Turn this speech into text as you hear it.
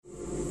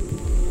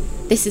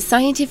This is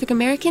Scientific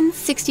American's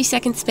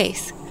 60-Second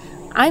Space.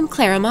 I'm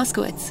Clara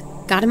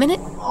Moskowitz. Got a minute?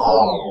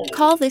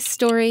 Call this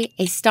story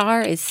A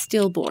Star is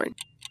Stillborn.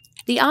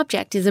 The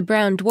object is a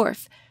brown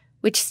dwarf,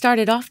 which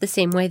started off the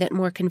same way that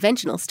more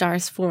conventional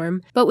stars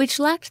form, but which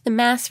lacked the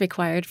mass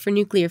required for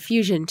nuclear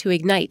fusion to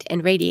ignite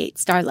and radiate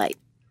starlight.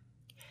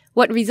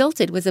 What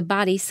resulted was a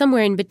body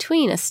somewhere in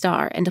between a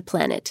star and a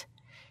planet.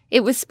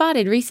 It was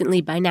spotted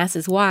recently by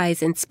NASA's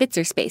WISE and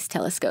Spitzer space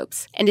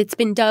telescopes, and it's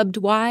been dubbed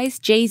WISE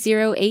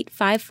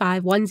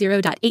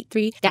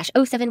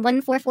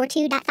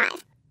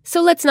J085510.83-071442.5.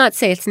 So let's not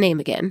say its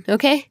name again,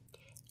 okay?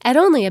 At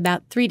only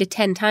about 3 to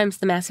 10 times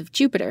the mass of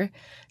Jupiter,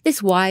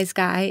 this WISE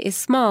guy is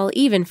small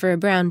even for a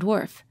brown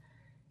dwarf.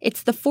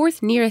 It's the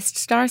fourth nearest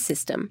star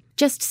system,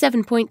 just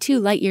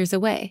 7.2 light-years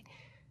away.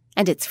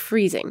 And it's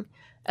freezing,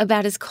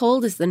 about as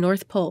cold as the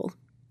North Pole.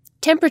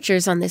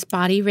 Temperatures on this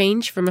body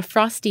range from a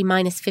frosty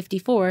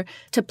 -54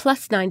 to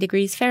 +9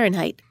 degrees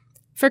Fahrenheit.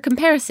 For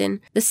comparison,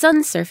 the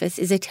Sun's surface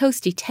is a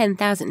toasty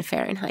 10,000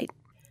 Fahrenheit.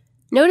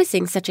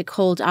 Noticing such a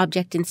cold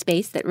object in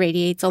space that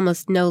radiates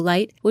almost no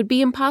light would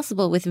be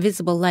impossible with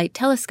visible light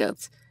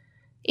telescopes.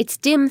 Its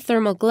dim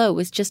thermal glow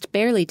was just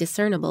barely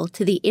discernible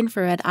to the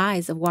infrared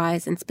eyes of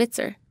WISE and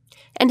Spitzer,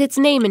 and its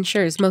name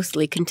ensures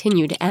mostly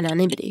continued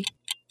anonymity.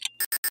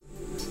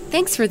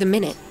 Thanks for the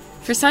minute.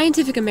 For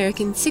Scientific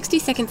American's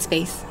 60-Second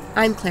Space,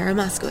 I'm Clara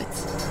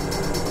Moskowitz.